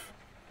 5.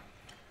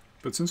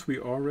 But since we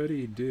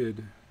already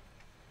did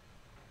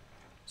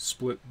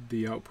split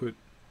the output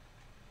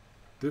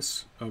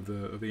of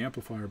the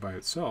amplifier by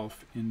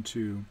itself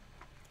into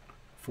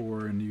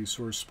 4 and use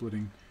source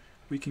splitting,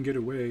 we can get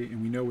away,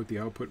 and we know what the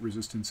output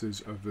resistance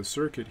is of the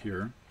circuit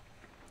here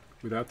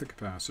without the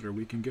capacitor.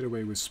 We can get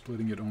away with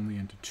splitting it only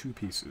into 2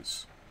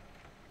 pieces,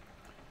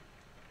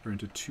 or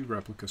into 2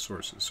 replica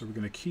sources. So we're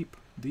going to keep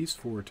these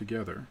 4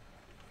 together,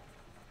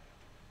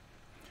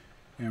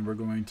 and we're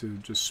going to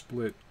just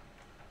split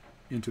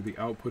into the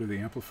output of the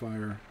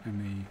amplifier and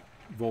the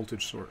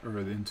voltage source, or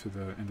into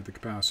the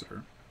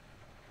capacitor.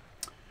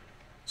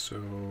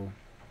 So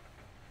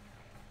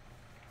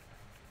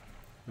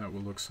that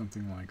will look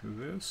something like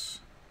this.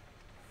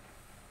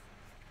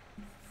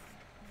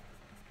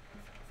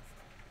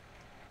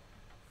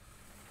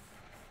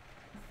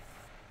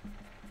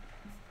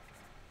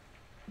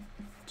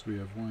 So we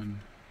have 1,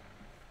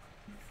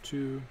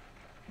 2.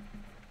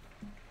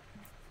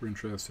 We're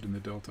interested in the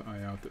delta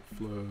I out that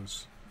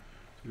flows.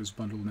 So it is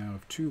bundled now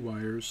of 2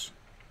 wires,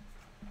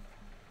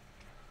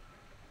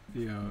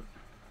 V out,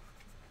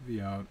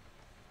 V out.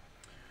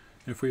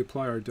 And if we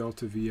apply our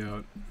delta V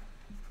out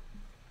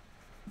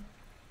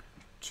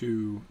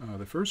to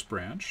the first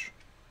branch,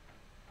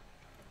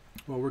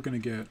 well, we're going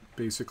to get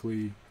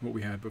basically what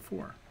we had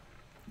before.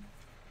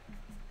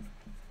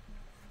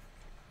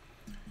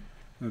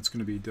 That's going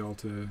to be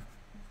delta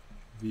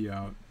V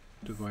out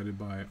divided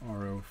by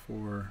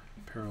RO4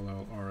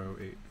 parallel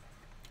RO8.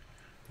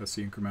 That's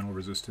the incremental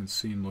resistance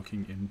seen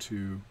looking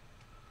into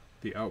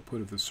the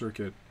output of the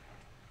circuit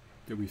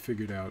that we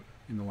figured out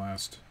in the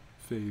last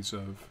phase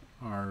of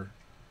our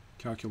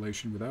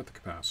calculation without the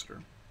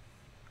capacitor.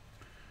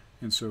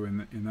 And so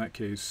in that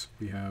case,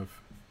 we have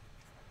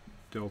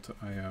delta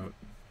I out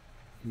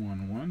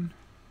 1, 1.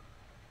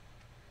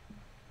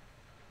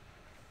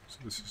 So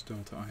this is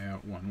delta I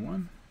out 1,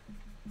 1.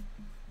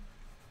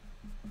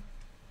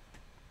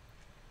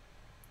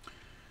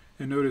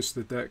 And notice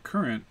that that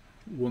current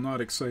will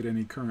not excite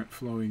any current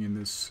flowing in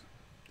this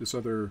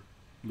other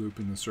loop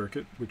in the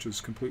circuit, which is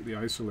completely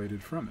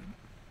isolated from it,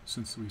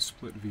 since we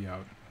split V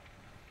out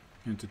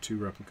into 2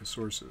 replica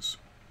sources.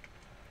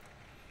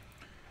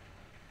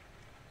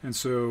 And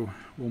so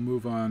we'll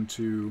move on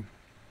to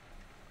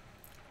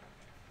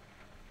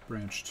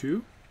branch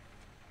 2,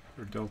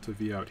 or delta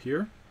V out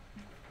here.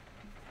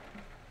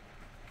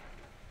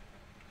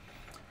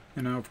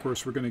 And now, of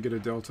course, we're going to get a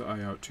delta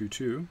I out 2,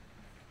 2.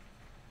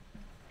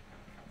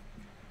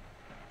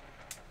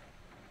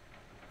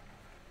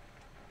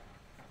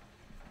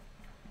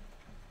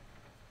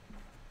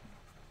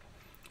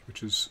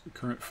 Which is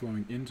current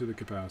flowing into the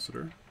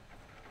capacitor.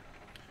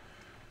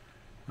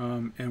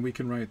 And we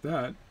can write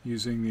that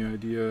using the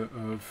idea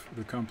of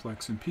the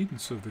complex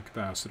impedance of the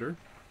capacitor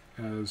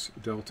as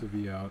delta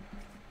V out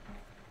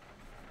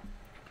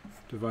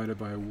divided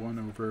by 1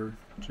 over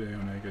j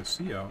omega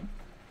C out,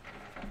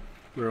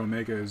 where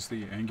omega is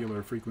the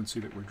angular frequency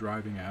that we're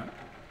driving at.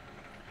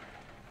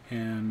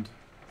 And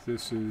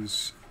this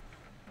is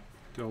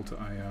delta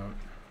I out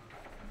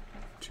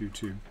 2,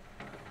 2.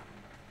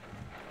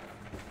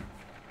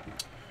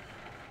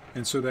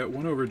 And so that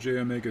 1 over j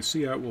omega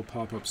C out will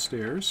pop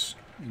upstairs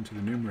into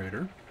the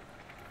numerator,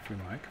 if you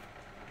like.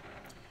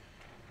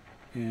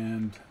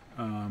 And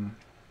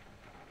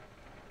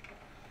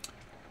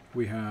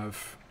we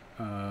have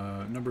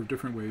a number of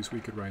different ways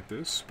we could write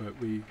this, but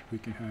we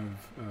can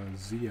have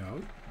Z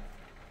out,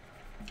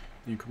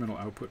 the incremental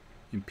output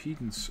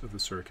impedance of the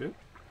circuit,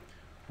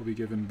 will be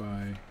given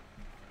by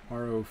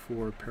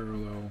RO4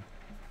 parallel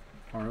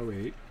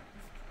RO8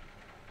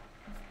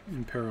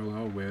 in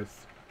parallel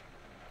with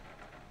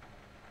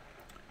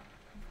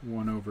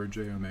 1 over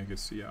j omega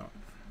C out.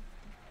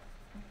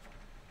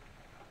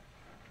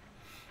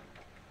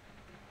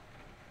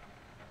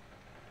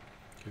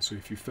 Okay, so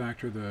if you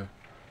factor the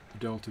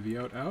delta V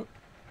out out,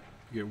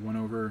 you get 1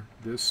 over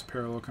this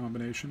parallel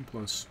combination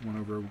plus 1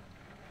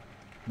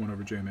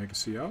 over j omega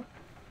C out.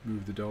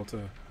 Move the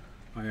delta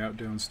I out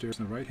downstairs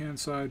on the right-hand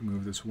side,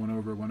 move this 1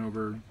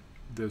 over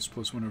this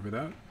plus 1 over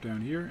that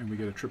down here, and we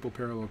get a triple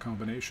parallel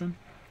combination.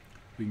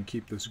 We can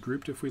keep this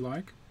grouped if we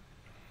like.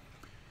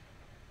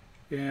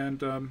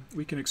 And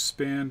we can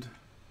expand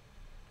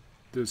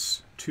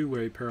this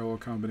two-way parallel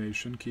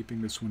combination,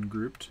 keeping this one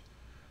grouped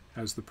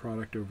as the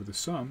product over the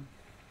sum,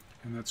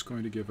 and that's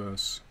going to give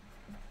us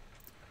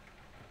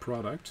a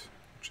product,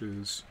 which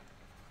is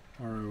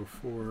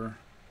RO4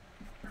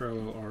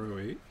 parallel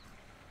RO8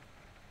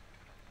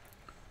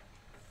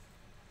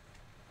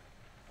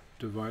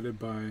 divided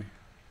by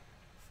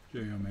j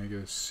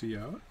omega C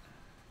out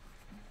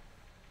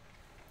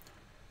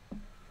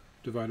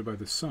divided by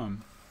the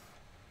sum,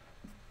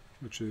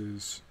 which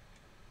is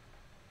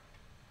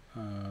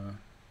 1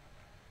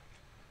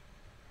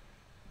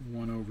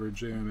 over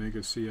j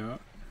omega C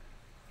out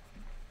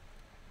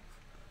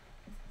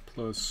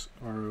plus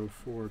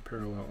RO4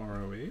 parallel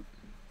RO8.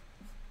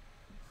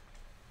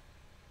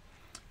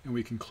 And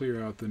we can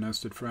clear out the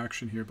nested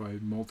fraction here by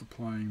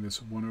multiplying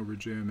this 1 over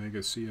j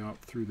omega C out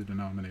through the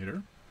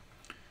denominator.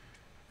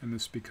 And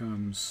this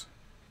becomes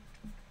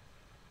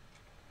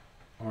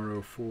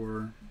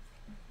RO4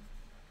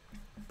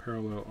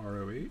 parallel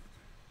RO8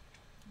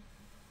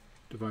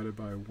 divided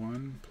by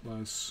 1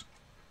 plus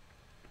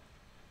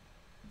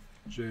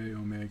j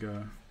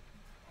omega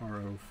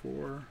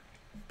RO4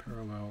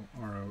 parallel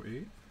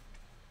RO8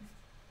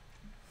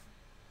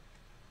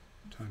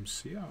 times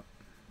C out.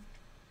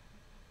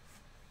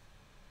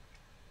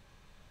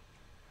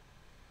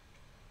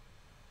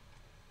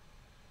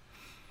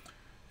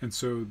 And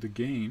so the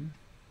gain,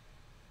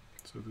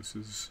 so this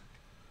is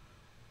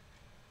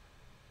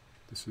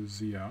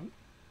Z out.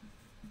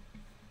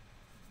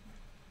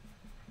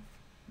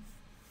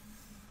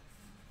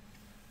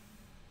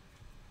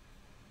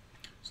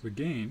 So the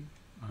gain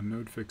on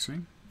node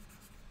fixing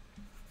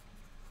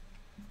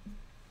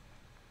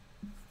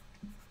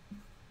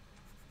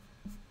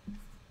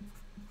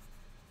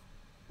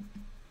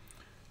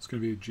it's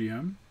going to be a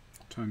GM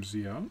times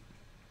Z out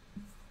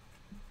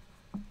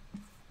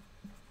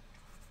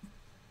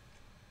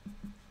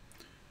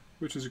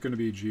which is going to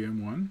be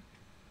GM1.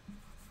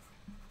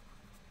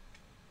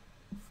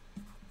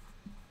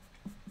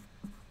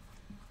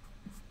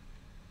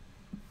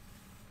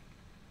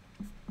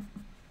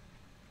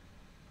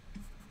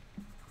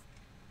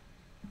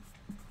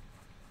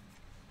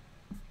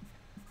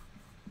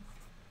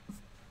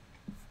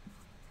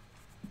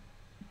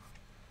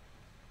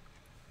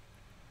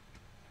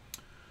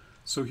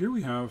 So here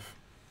we have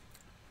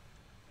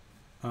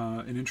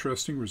an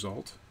interesting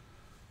result.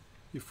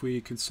 If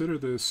we consider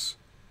this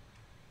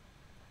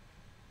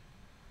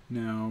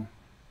now,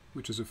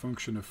 which is a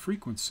function of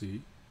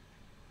frequency,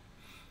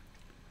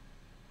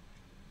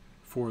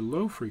 for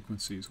low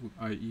frequencies,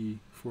 i.e.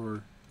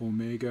 for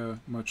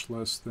omega much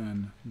less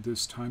than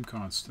this time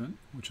constant,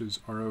 which is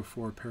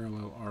R04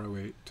 parallel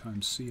R08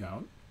 times C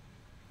out,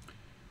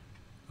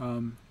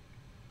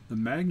 the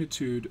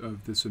magnitude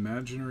of this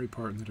imaginary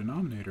part in the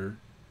denominator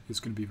is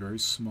going to be very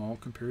small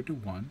compared to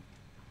 1,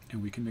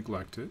 and we can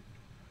neglect it.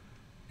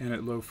 And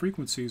at low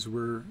frequencies,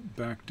 we're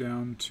back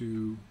down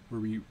to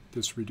where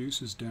this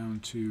reduces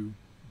down to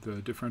the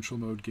differential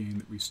mode gain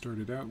that we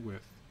started out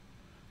with.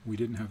 We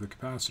didn't have the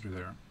capacitor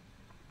there.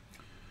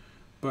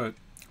 But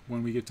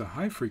when we get to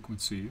high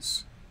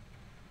frequencies,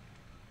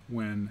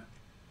 when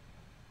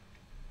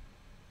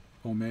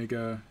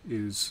omega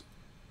is,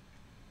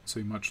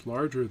 say, much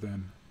larger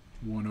than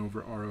 1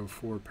 over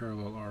R04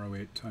 parallel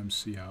R08 times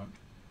C out,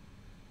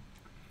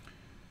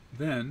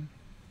 then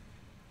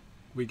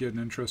we get an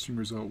interesting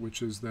result,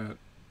 which is that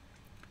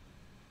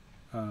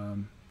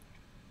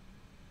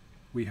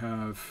we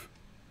have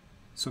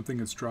something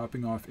that's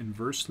dropping off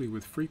inversely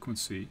with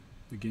frequency.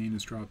 The gain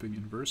is dropping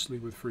inversely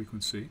with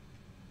frequency.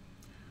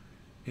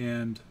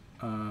 And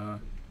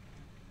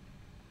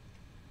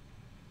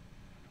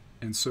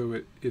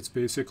so it's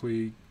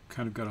basically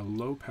kind of got a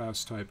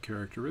low-pass type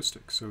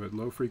characteristic. So at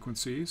low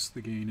frequencies,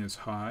 the gain is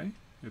high.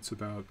 It's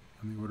about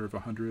on the order of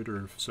 100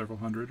 or several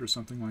hundred or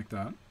something like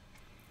that.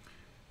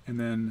 And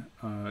then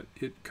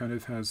it kind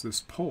of has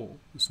this pole,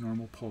 this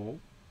normal pole,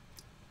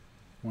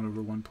 1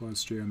 over 1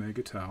 plus j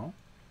omega tau,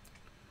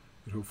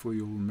 that hopefully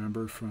you'll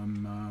remember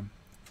from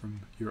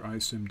your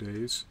ISIM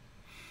days.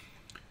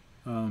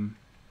 And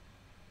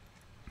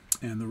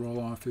the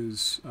roll-off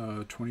is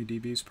 20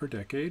 dBs per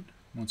decade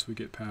once we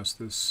get past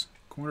this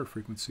corner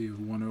frequency of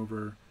 1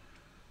 over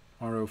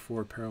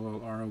R04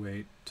 parallel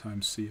R08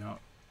 times C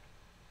out.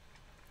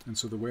 And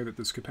so the way that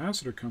this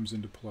capacitor comes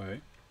into play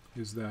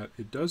is that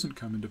it doesn't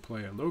come into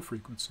play at low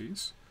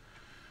frequencies,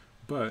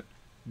 but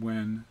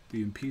when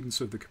the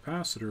impedance of the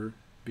capacitor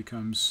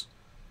becomes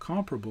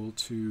comparable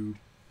to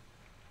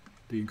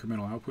the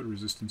incremental output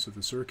resistance of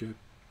the circuit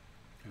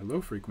at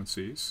low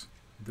frequencies,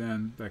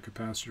 then that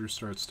capacitor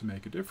starts to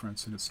make a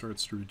difference, and it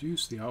starts to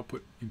reduce the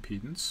output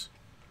impedance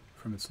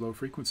from its low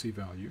frequency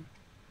value,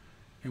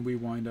 and we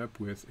wind up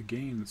with a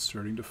gain that's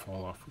starting to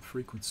fall off with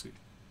frequency.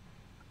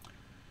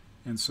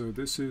 And so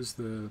this is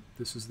the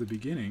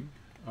beginning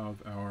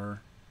of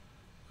our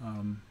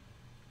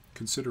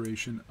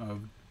consideration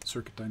of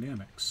circuit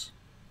dynamics.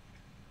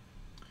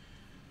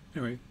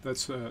 Anyway,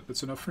 that's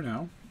enough for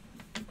now,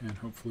 and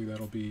hopefully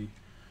that'll be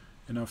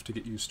enough to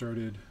get you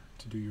started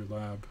to do your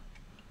lab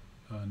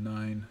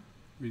 9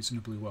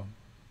 reasonably well.